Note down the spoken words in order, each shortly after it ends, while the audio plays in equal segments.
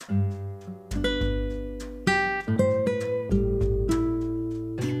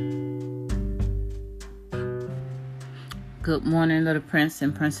Good morning, little prince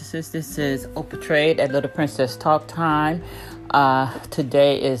and princesses. This is Oprah Trade at Little Princess Talk Time.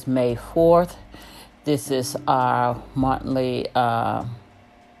 Today is May 4th. This is our monthly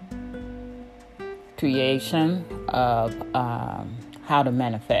creation of how to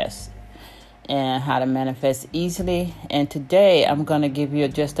manifest and how to manifest easily. And today I'm going to give you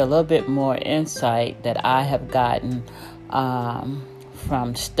just a little bit more insight that I have gotten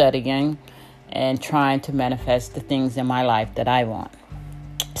from studying and trying to manifest the things in my life that I want.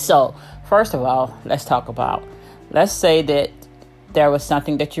 So, first of all, let's say that there was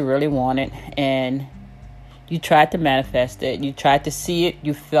something that you really wanted and you tried to manifest it. You tried to see it.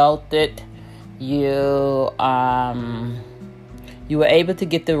 You felt it. You were able to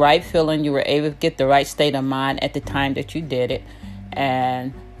get the right feeling. You were able to get the right state of mind at the time that you did it.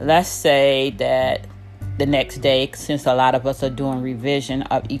 And let's say that the next day, since a lot of us are doing revision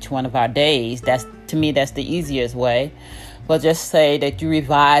of each one of our days, that's the easiest way. But just say that you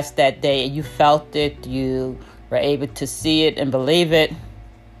revised that day, you felt it, you were able to see it and believe it.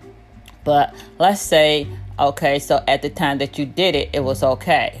 But let's say, okay, so at the time that you did it, it was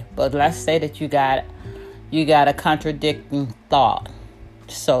okay. But let's say that you got a contradicting thought.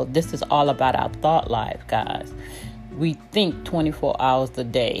 So this is all about our thought life, guys. We think 24 hours a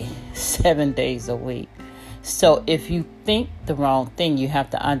day, 7 days a week. So if you think the wrong thing, you have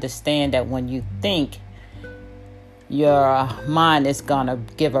to understand that when you think, your mind is going to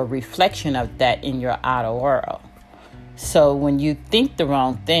give a reflection of that in your outer world. So when you think the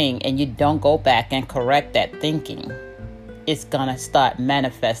wrong thing and you don't go back and correct that thinking, it's going to start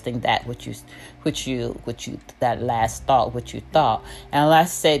manifesting that that last thought, what you thought. And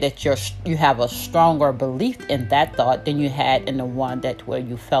let's say that you have a stronger belief in that thought than you had in the one that where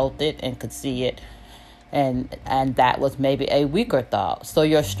you felt it and could see it. And that was maybe a weaker thought. So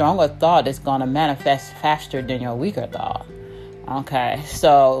your stronger thought is going to manifest faster than your weaker thought. Okay.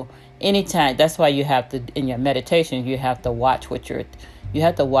 So anytime, that's why you have to, in your meditation, you have to watch what you're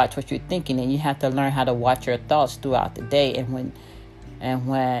thinking, and you have to learn how to watch your thoughts throughout the day. And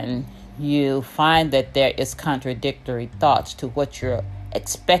when you find that there is contradictory thoughts to what you're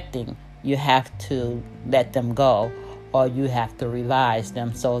expecting, you have to let them go, or you have to revise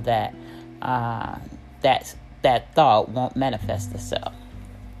them so that that thought won't manifest itself.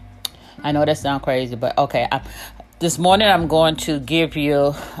 I know that sounds crazy, but okay. This morning I'm going to give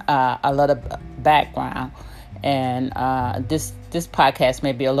you a little background, and this podcast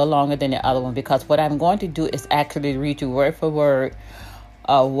may be a little longer than the other one, because what I'm going to do is actually read you word for word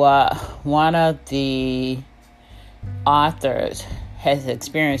what one of the authors has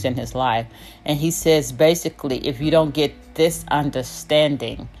experienced in his life. And he says, basically, if you don't get this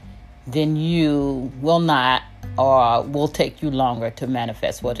understanding, then you will not, or will take you longer to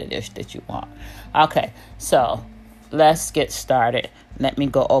manifest what it is that you want. Okay, so let's get started. Let me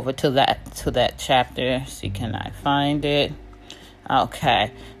go over to that chapter. See, can I find it?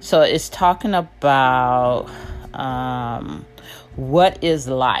 Okay, so it's talking about what is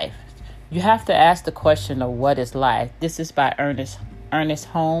life. You have to ask the question of what is life. This is by Earnest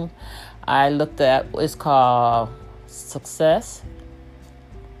Holmes. I looked at, it's called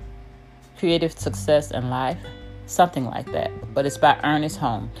Creative Success in Life, something like that. But it's by Earnest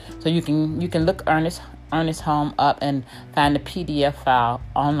Holmes. So you can look Earnest Holmes up and find the PDF file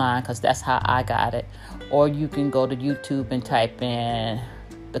online, because that's how I got it. Or you can go to YouTube and type in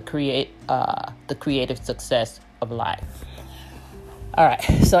the Creative Success of Life. All right.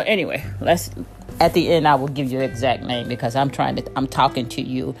 So anyway, at the end I will give you the exact name, because I'm talking to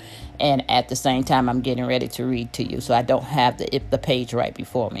you, and at the same time I'm getting ready to read to you, so I don't have the page right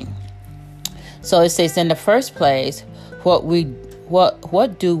before me. So it says, in the first place,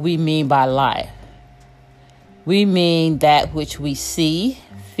 what do we mean by life? We mean that which we see,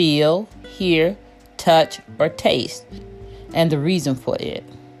 feel, hear, touch, or taste, and the reason for it.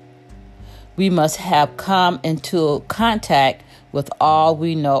 We must have come into contact with all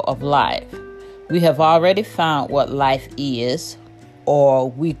we know of life. We have already found what life is,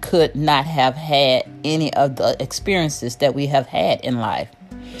 or we could not have had any of the experiences that we have had in life.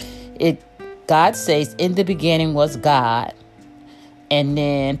 God says, in the beginning was God, and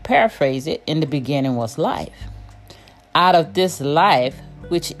then paraphrase it, in the beginning was life. Out of this life,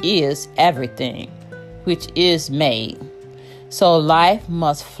 which is everything, which is made. So life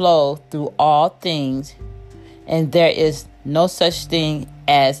must flow through all things, and there is no such thing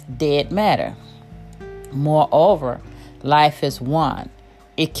as dead matter. Moreover, life is one.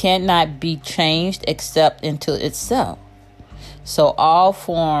 It cannot be changed except into itself. So all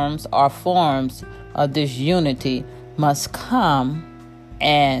forms of this unity must come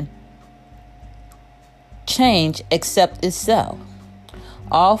and change except itself.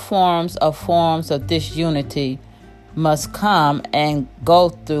 All forms of this unity must come and go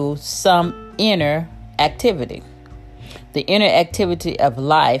through some inner activity. The inner activity of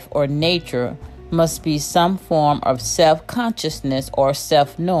life or nature must be some form of self-consciousness or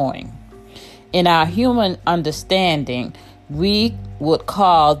self-knowing. In our human understanding, we would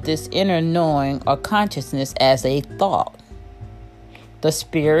call this inner knowing or consciousness as a thought. The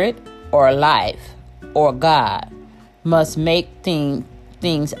spirit or life or God must make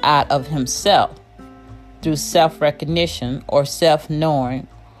things out of himself through self-recognition or self-knowing,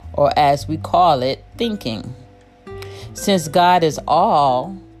 or as we call it, thinking. Since God is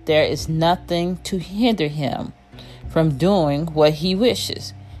all, there is nothing to hinder him from doing what he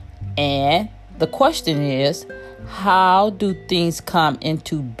wishes. And the question is, how do things come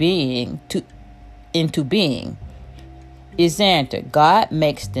into being? Is the answer. God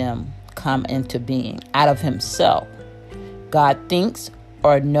makes them come into being out of himself. God thinks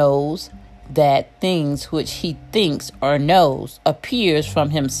or knows that things which he thinks or knows appears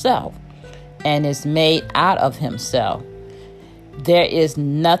from himself and is made out of himself. There is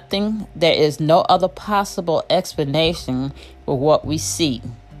no other possible explanation for what we see.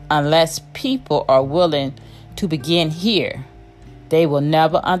 Unless people are willing to begin here, they will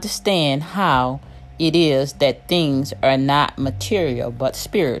never understand how it is that things are not material but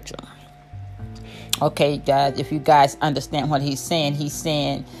spiritual. Okay, guys, if you guys understand what he's saying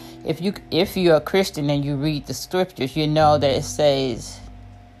if you're a Christian and you read the scriptures, you know that it says,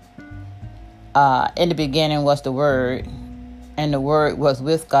 in the beginning was the Word, and the Word was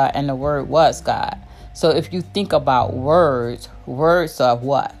with God, and the Word was God. So if you think about words are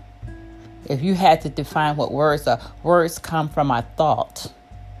what? If you had to define what words are, words come from our thought,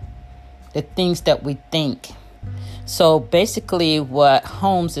 the things that we think. So basically what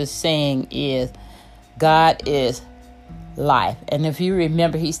Holmes is saying is God is life. And if you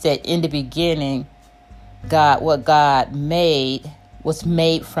remember, he said in the beginning, what God made was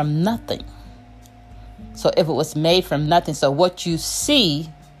made from nothing. So if it was made from nothing, so what you see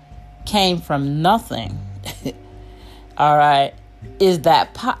came from nothing. All right. Is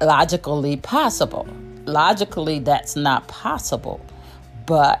that logically possible? Logically, that's not possible.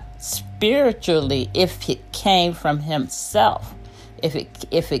 But spiritually, if it came from himself, if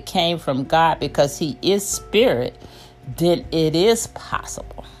it came from God, because he is spirit, then it is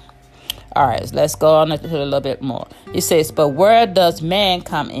possible. All right, let's go on to a little bit more. It says, but where does man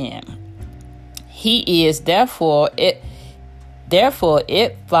come in? He is, therefore it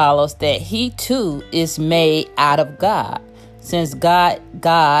follows that he too is made out of God, since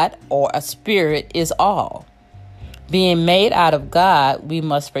God or a spirit is all. Being made out of God, we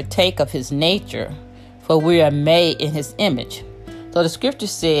must partake of his nature, for we are made in his image. So the scripture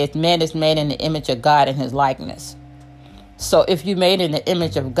says man is made in the image of God and his likeness. So if you're made in the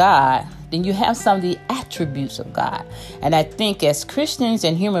image of God, then you have some of the attributes of God. And I think as Christians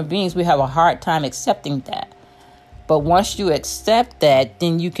and human beings, we have a hard time accepting that. But once you accept that,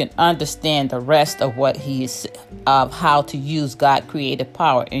 then you can understand the rest of of how to use God's creative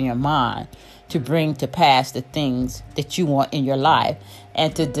power in your mind to bring to pass the things that you want in your life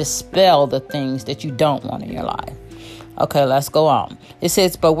and to dispel the things that you don't want in your life. Okay, let's go on. It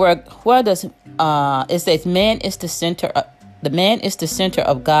says, but where does it says man is the center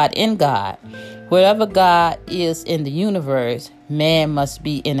of God in God. Wherever God is in the universe, man must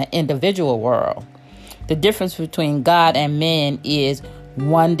be in an individual world. The difference between God and man is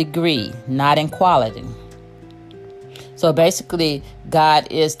 1 degree, not in quality. So basically, God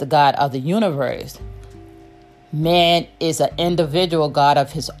is the God of the universe. Man is an individual God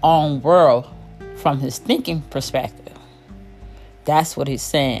of his own world from his thinking perspective. That's what he's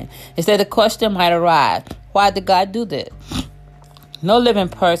saying. It said the question might arise, why did God do this? No living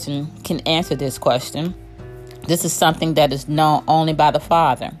person can answer this question. This is something that is known only by the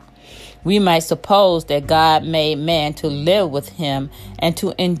Father. We might suppose that God made man to live with him and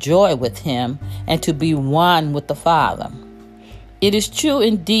to enjoy with him and to be one with the Father. It is true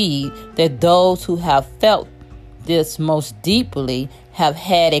indeed that those who have felt this most deeply have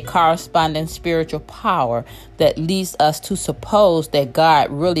had a corresponding spiritual power that leads us to suppose that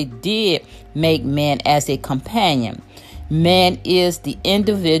God really did make man as a companion. Man is the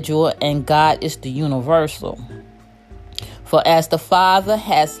individual and God is the universal. For as the Father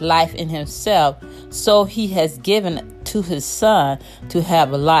has life in himself, so he has given to his Son to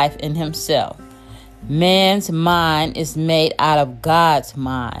have life in himself. Man's mind is made out of God's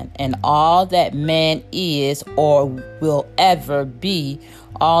mind, and all that man is or will ever be,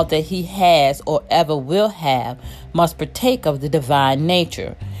 all that he has or ever will have, must partake of the divine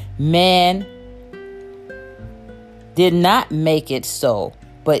nature. Man did not make it so,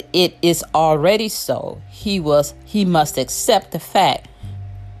 but it is already so. He must accept the fact.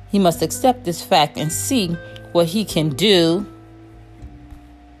 He must accept this fact and see what he can do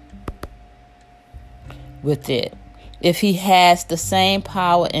with it. If he has the same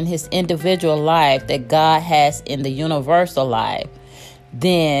power in his individual life that God has in the universal life,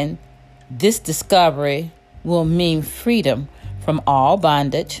 then this discovery will mean freedom from all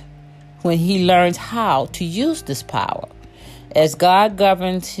bondage when he learns how to use this power. As God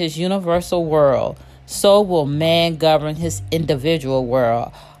governs his universal world, so will man govern his individual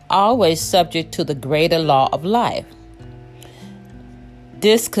world, always subject to the greater law of life.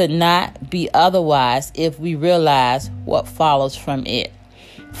 This could not be otherwise if we realize what follows from it.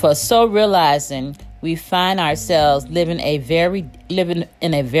 For so realizing, we find ourselves living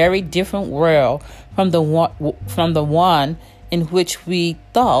in a very different world from the one in which we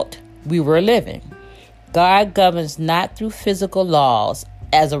thought we were living. God governs not through physical laws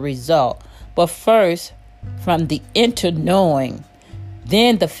as a result, but first from the inner knowing,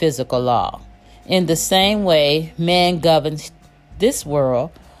 then the physical law. In the same way, man governs this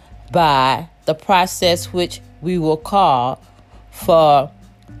world by the process which we will call, for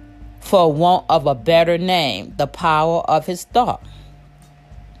want of a better name, the power of his thought.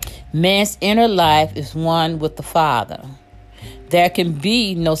 Man's inner life is one with the Father. There can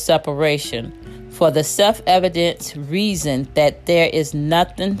be no separation, for the self-evident reason that there is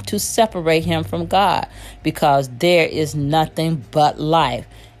nothing to separate him from God, because there is nothing but life,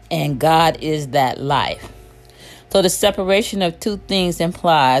 and God is that life. So the separation of two things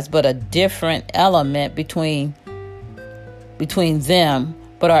implies but a different element between them,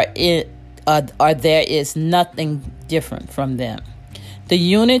 but there is nothing different from them. The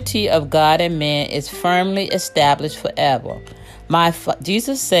unity of God and man is firmly established forever.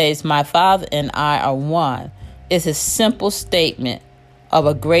 Jesus says, "My Father and I are one." It's a simple statement of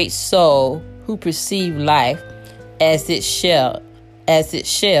a great soul who perceive life as it shall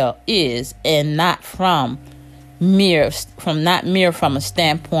is, and not from a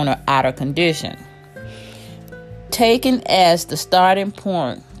standpoint of outer condition. Taken as the starting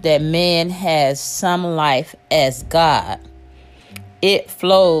point that man has some life as God, it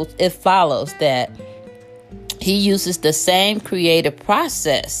follows that he uses the same creative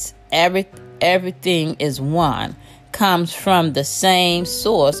process. Everything is one, comes from the same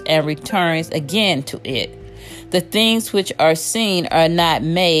source, and returns again to it. The things which are seen are not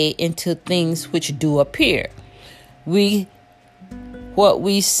made into things which do appear. What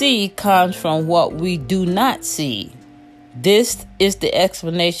we see comes from what we do not see. This is the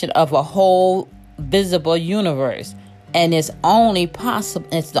explanation of a whole visible universe, and it's the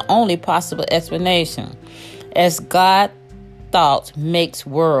only possible explanation. As God thought makes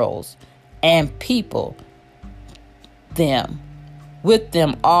worlds and people with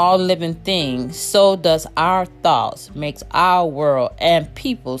them all living things, so does our thoughts makes our world and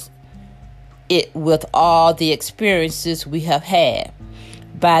peoples it with all the experiences we have had.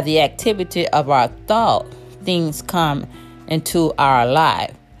 By the activity of our thought, things come into our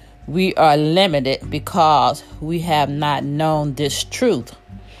life. We are limited because we have not known this truth.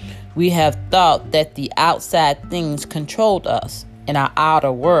 We have thought that the outside things controlled us in our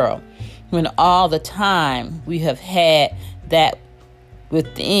outer world, when all the time we have had that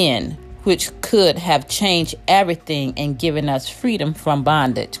within which could have changed everything and given us freedom from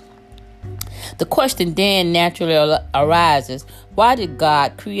bondage. The question then naturally arises, why did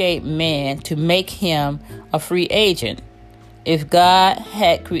God create man to make him a free agent? If God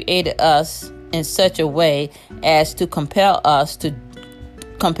had created us in such a way as to compel us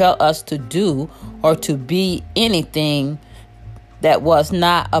to do or to be anything that was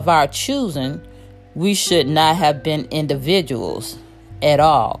not of our choosing, we should not have been individuals at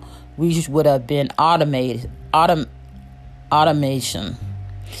all. We would have been automation.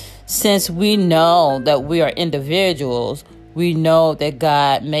 Since we know that we are individuals, we know that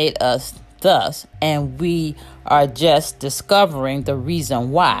God made us thus, and we are just discovering the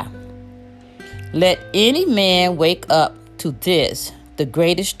reason why. Let any man wake up to this, the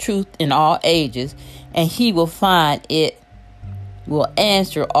greatest truth in all ages, and he will find it will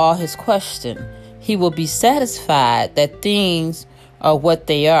answer all his questions. He will be satisfied that things are what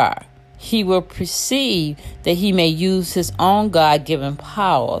they are. He will perceive that he may use his own God-given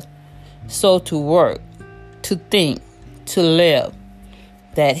powers so to work, to think, to live,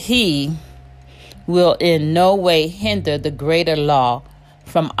 that he will in no way hinder the greater law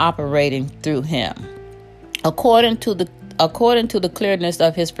from operating through him. According to the clearness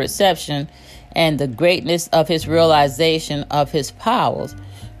of his perception and the greatness of his realization of his powers,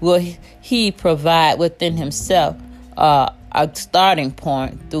 will he provide within himself a starting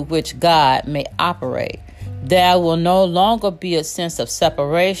point through which God may operate. There will no longer be a sense of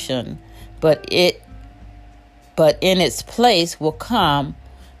separation, but in its place will come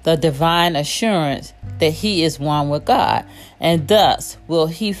the divine assurance that he is one with God, and thus will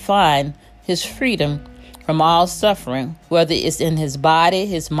he find his freedom from all suffering, whether it's in his body,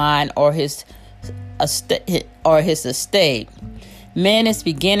 his mind, or his estate. Man is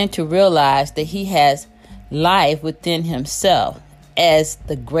beginning to realize that he has life within himself as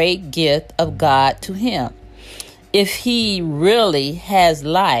the great gift of God to him. If he really has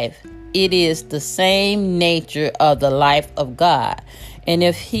life, it is the same nature of the life of God. And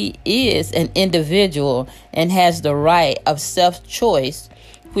if he is an individual and has the right of self-choice,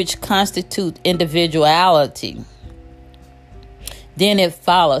 which constitutes individuality, then it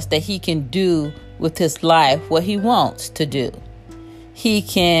follows that he can do with his life what he wants to do. He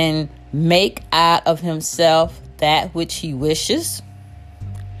can make out of himself that which he wishes.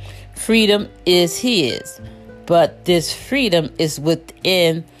 Freedom is his, but this freedom is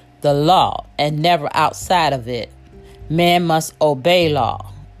within the law and never outside of it. Man must obey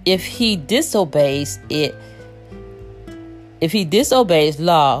law. If he disobeys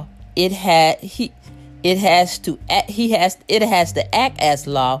law, it has to act as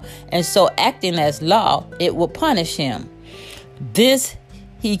law, and so acting as law, it will punish him. This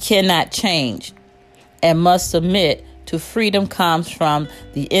he cannot change and must submit to. Freedom comes from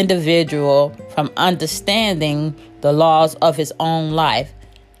the individual, from understanding the laws of his own life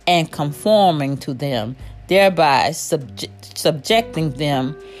and conforming to them, thereby subjecting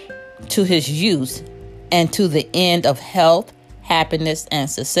them to his use and to the end of health, happiness, and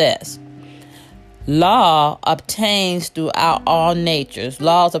success. Laws obtained throughout all nature,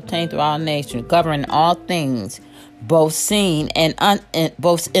 governing all things, both seen and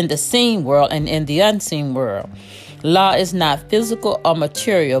both in the seen world and in the unseen world. Law is not physical or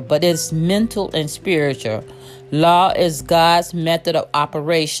material, but it's mental and spiritual. Law is God's method of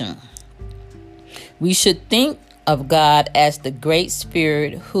operation. We should think of God as the great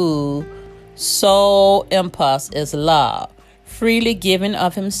spirit whose sole impulse is love, freely giving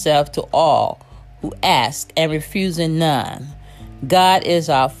of himself to all who ask and refusing none. God is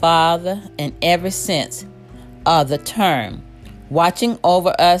our Father in every sense of the term, watching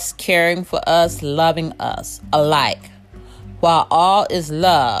over us, caring for us, loving us alike. While all is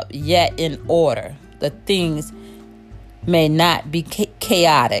love, yet in order, the things may not be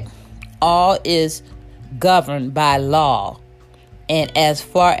chaotic. All is governed by law. And as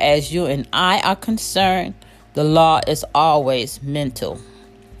far as you and I are concerned, the law is always mental.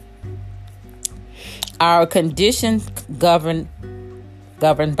 Our conditions governed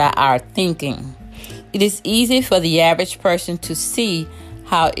by our thinking. It is easy for the average person to see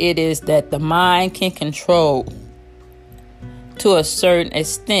how it is that the mind can control, to a certain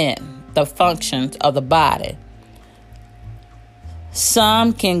extent, the functions of the body.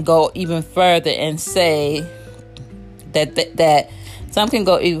 Some can go even further and say that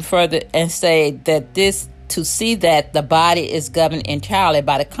this to see that the body is governed entirely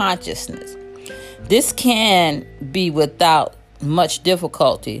by the consciousness. This can be without much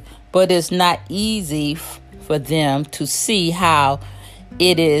difficulty, but it's not easy for them to see how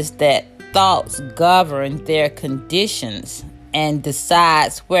it is that thoughts govern their conditions and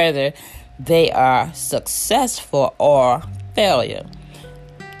decides whether they are successful or failure.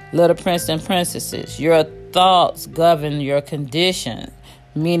 Little prince and princesses, your thoughts govern your condition,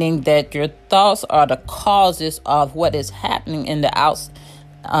 meaning that your thoughts are the causes of what is happening in your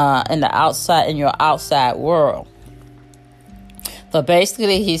outside world. So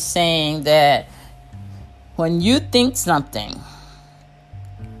basically, he's saying that when you think something,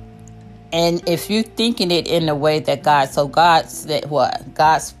 and if you're thinking it in the way that God said what?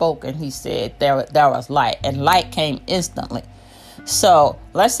 God spoke and he said there was light, and light came instantly. So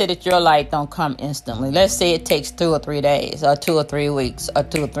let's say that your light don't come instantly. Let's say it takes 2 or 3 days or 2 or 3 weeks or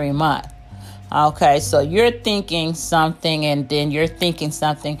 2 or 3 months. Okay, so you're thinking something and then you're thinking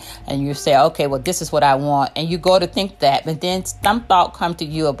something and you say, okay, well, this is what I want. And you go to think that, but then some thought come to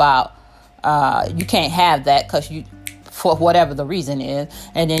you about you can't have that because you, for whatever the reason is.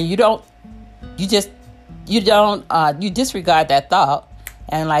 And then you disregard that thought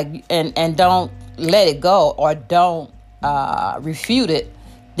and don't let it go or don't refute it.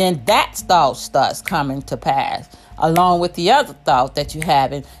 Then that thought starts coming to pass along with the other thought that you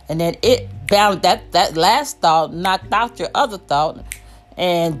have, and then it bound that last thought knocked out your other thought,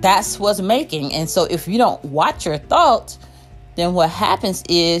 and that's what's making. And so if you don't watch your thoughts, then what happens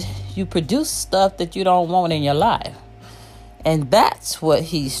is you produce stuff that you don't want in your life. And that's what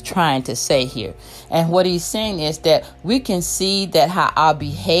he's trying to say here. And what he's saying is that we can see that how our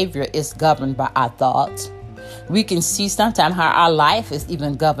behavior is governed by our thoughts. We can see sometimes how our life is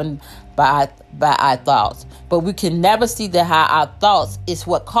even governed by our thoughts. But we can never see that how our thoughts is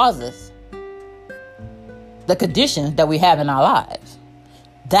what causes the conditions that we have in our lives.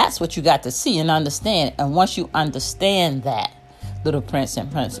 That's what you got to see and understand. And once you understand that, little prince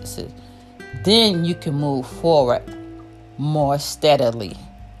and princesses, then you can move forward more steadily.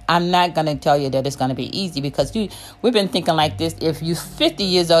 I'm not going to tell you that it's going to be easy, because we've been thinking like this. If you're 50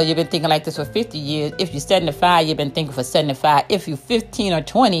 years old, you've been thinking like this for 50 years. If you're 75, you've been thinking for 75. If you're 15 or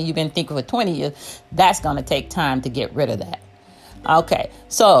 20, you've been thinking for 20 years. That's going to take time to get rid of that. Okay,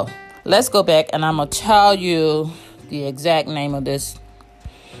 so let's go back, and I'm going to tell you the exact name of this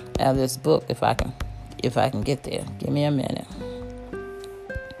book if I can get there. Give me a minute.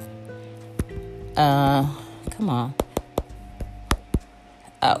 Come on.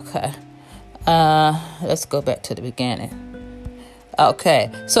 Okay. Let's go back to the beginning.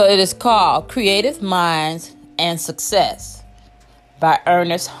 Okay. So it is called Creative Minds and Success by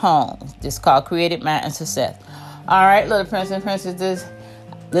Earnest Holmes. It's called Creative Mind and Success. All right, little prince and princesses,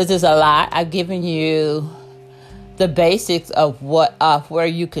 this is a lot. I've given you the basics of where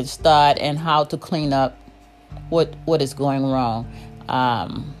you can start and how to clean up what is going wrong.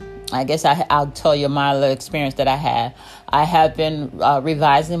 I guess I'll tell you my little experience that I had. I have been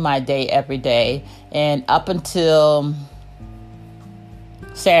revising my day every day, and up until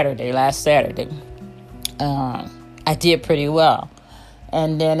last Saturday, I did pretty well.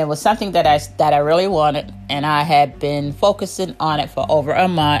 And then it was something that I really wanted, and I had been focusing on it for over a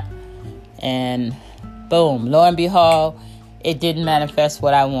month, and boom, lo and behold, it didn't manifest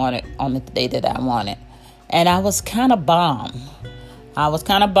what I wanted on the day that I wanted. And I was kind of bummed. I was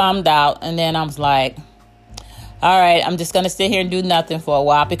kind of bummed out. And then I was like, all right, I'm just going to sit here and do nothing for a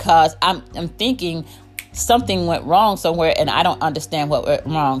while, because I'm thinking something went wrong somewhere and I don't understand what went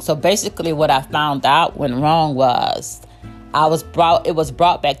wrong. So basically what I found out went wrong was it was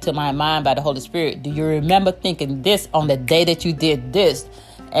brought back to my mind by the Holy Spirit. Do you remember thinking this on the day that you did this?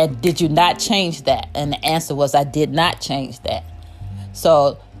 And did you not change that? And the answer was, I did not change that.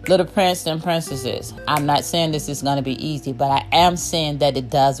 So, little prince and princesses, I'm not saying this is going to be easy, but I am saying that it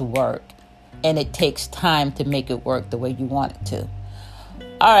does work. And it takes time to make it work the way you want it to.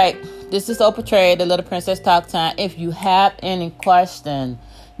 All right, this is Oprah Trade, the Little Princess Talk Time. If you have any questions,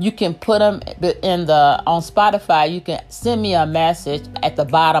 you can put them on Spotify. You can send me a message at the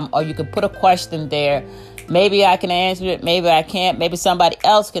bottom, or you can put a question there. Maybe I can answer it. Maybe I can't. Maybe somebody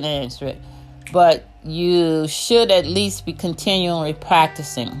else can answer it. But you should at least be continually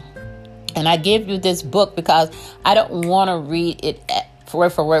practicing. And I give you this book because I don't want to read it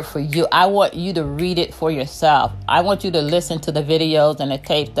word for word for you. I want you to read it for yourself. I want you to listen to the videos and the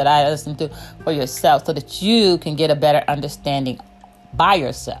tapes that I listen to for yourself, so that you can get a better understanding by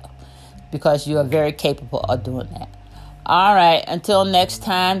yourself, because you are very capable of doing that. All right. Until next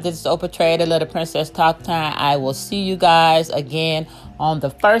time, this is Oprah Trader, Little Princess Talk Time. I will see you guys again on the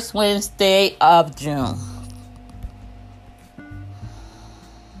first Wednesday of June.